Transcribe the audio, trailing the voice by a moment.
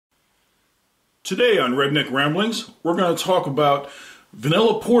Today on Redneck Ramblings, we're going to talk about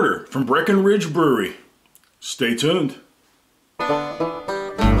vanilla porter from Breckenridge Brewery. Stay tuned.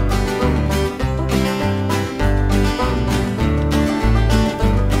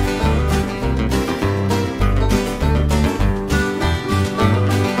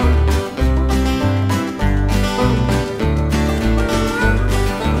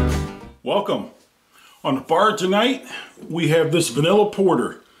 Welcome. On the bar tonight, we have this vanilla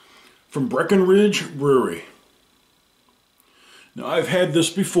porter from Breckenridge Brewery. Now, I've had this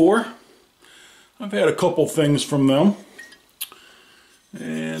before. I've had a couple things from them.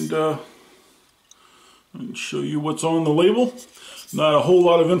 And I can show you what's on the label. Not a whole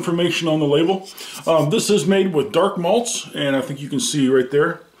lot of information on the label. This is made with dark malts, and I think you can see right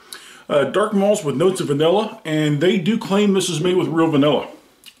there. Dark malts with notes of vanilla, and they do claim this is made with real vanilla.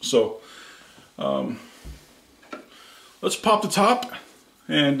 So, let's pop the top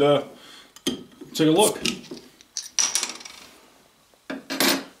and take a look.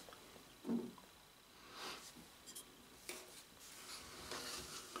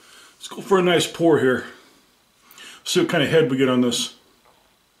 Let's go for a nice pour here. See what kind of head we get on this.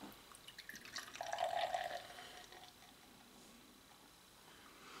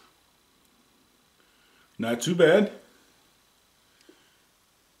 Not too bad.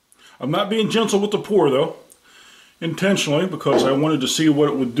 I'm not being gentle with the pour though, intentionally, because I wanted to see what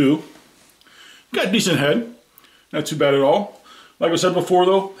it would do. Got a decent head, not too bad at all. Like I said before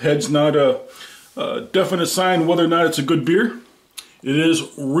though, head's not a definite sign whether or not it's a good beer. It is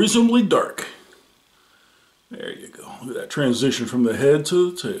reasonably dark. There you go. Look at that transition from the head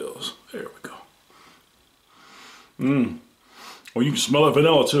to the tails. There we go. Oh, you can smell that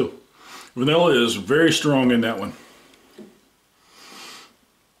vanilla too. Vanilla is very strong in that one.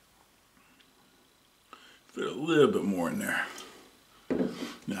 Put a little bit more in there.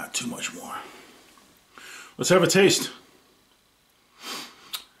 Not too much more. Let's have a taste.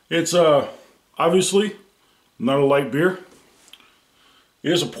 It's obviously not a light beer.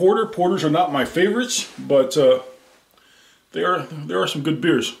 It is a porter. Porters are not my favorites, but there are some good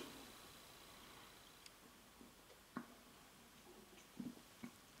beers.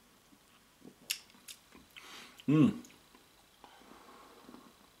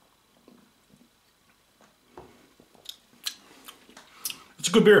 It's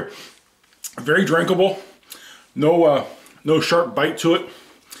a good beer. Very drinkable. No sharp bite to it.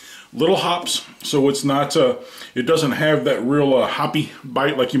 Little hops, so it's not. It doesn't have that real hoppy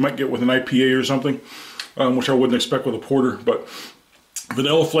bite like you might get with an IPA or something, which I wouldn't expect with a porter. But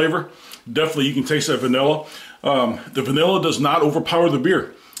vanilla flavor, definitely you can taste that vanilla. The vanilla does not overpower the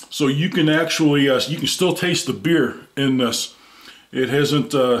beer, so you can actually you can still taste the beer in this. It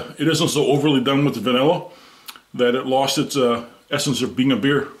isn't so overly done with the vanilla that it lost its essence of being a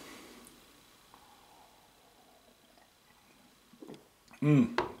beer.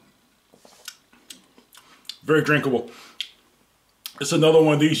 Very drinkable. It's another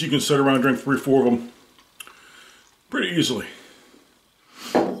one of these you can sit around and drink 3 or 4 of them pretty easily.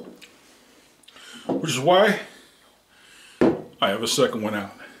 Which is why I have a second one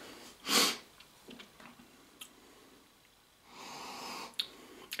out.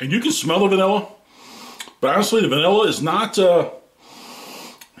 And you can smell the vanilla, but honestly the vanilla is not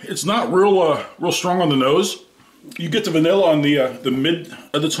it's not real strong on the nose. You get the vanilla on the mid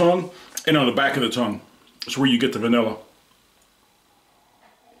of the tongue and on the back of the tongue. That's where you get the vanilla.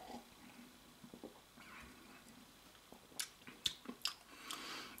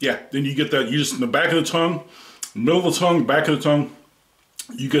 Yeah, then you get that, you just in the back of the tongue, middle of the tongue, back of the tongue,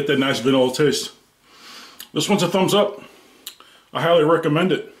 you get that nice vanilla taste. This one's a thumbs up. I highly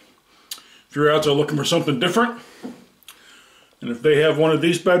recommend it. If you're out there looking for something different, and if they have one of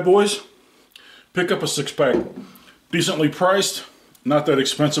these bad boys, pick up a 6-pack. Decently priced, not that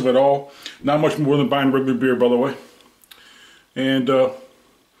expensive at all. Not much more than buying regular beer, by the way. And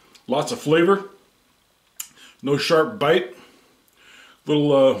lots of flavor. No sharp bite.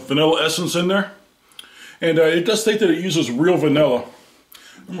 Little vanilla essence in there. And it does state that it uses real vanilla.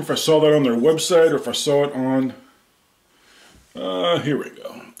 I don't know if I saw that on their website or if I saw it on... here we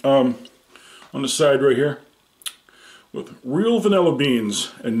go. On the side right here. With real vanilla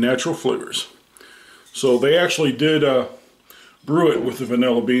beans and natural flavors. So they actually did brew it with the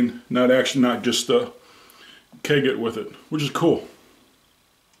vanilla bean, not just keg it with it, which is cool.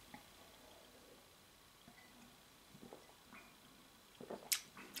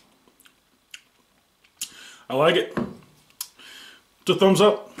 I like it. It's a thumbs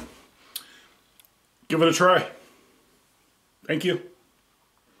up. Give it a try. Thank you.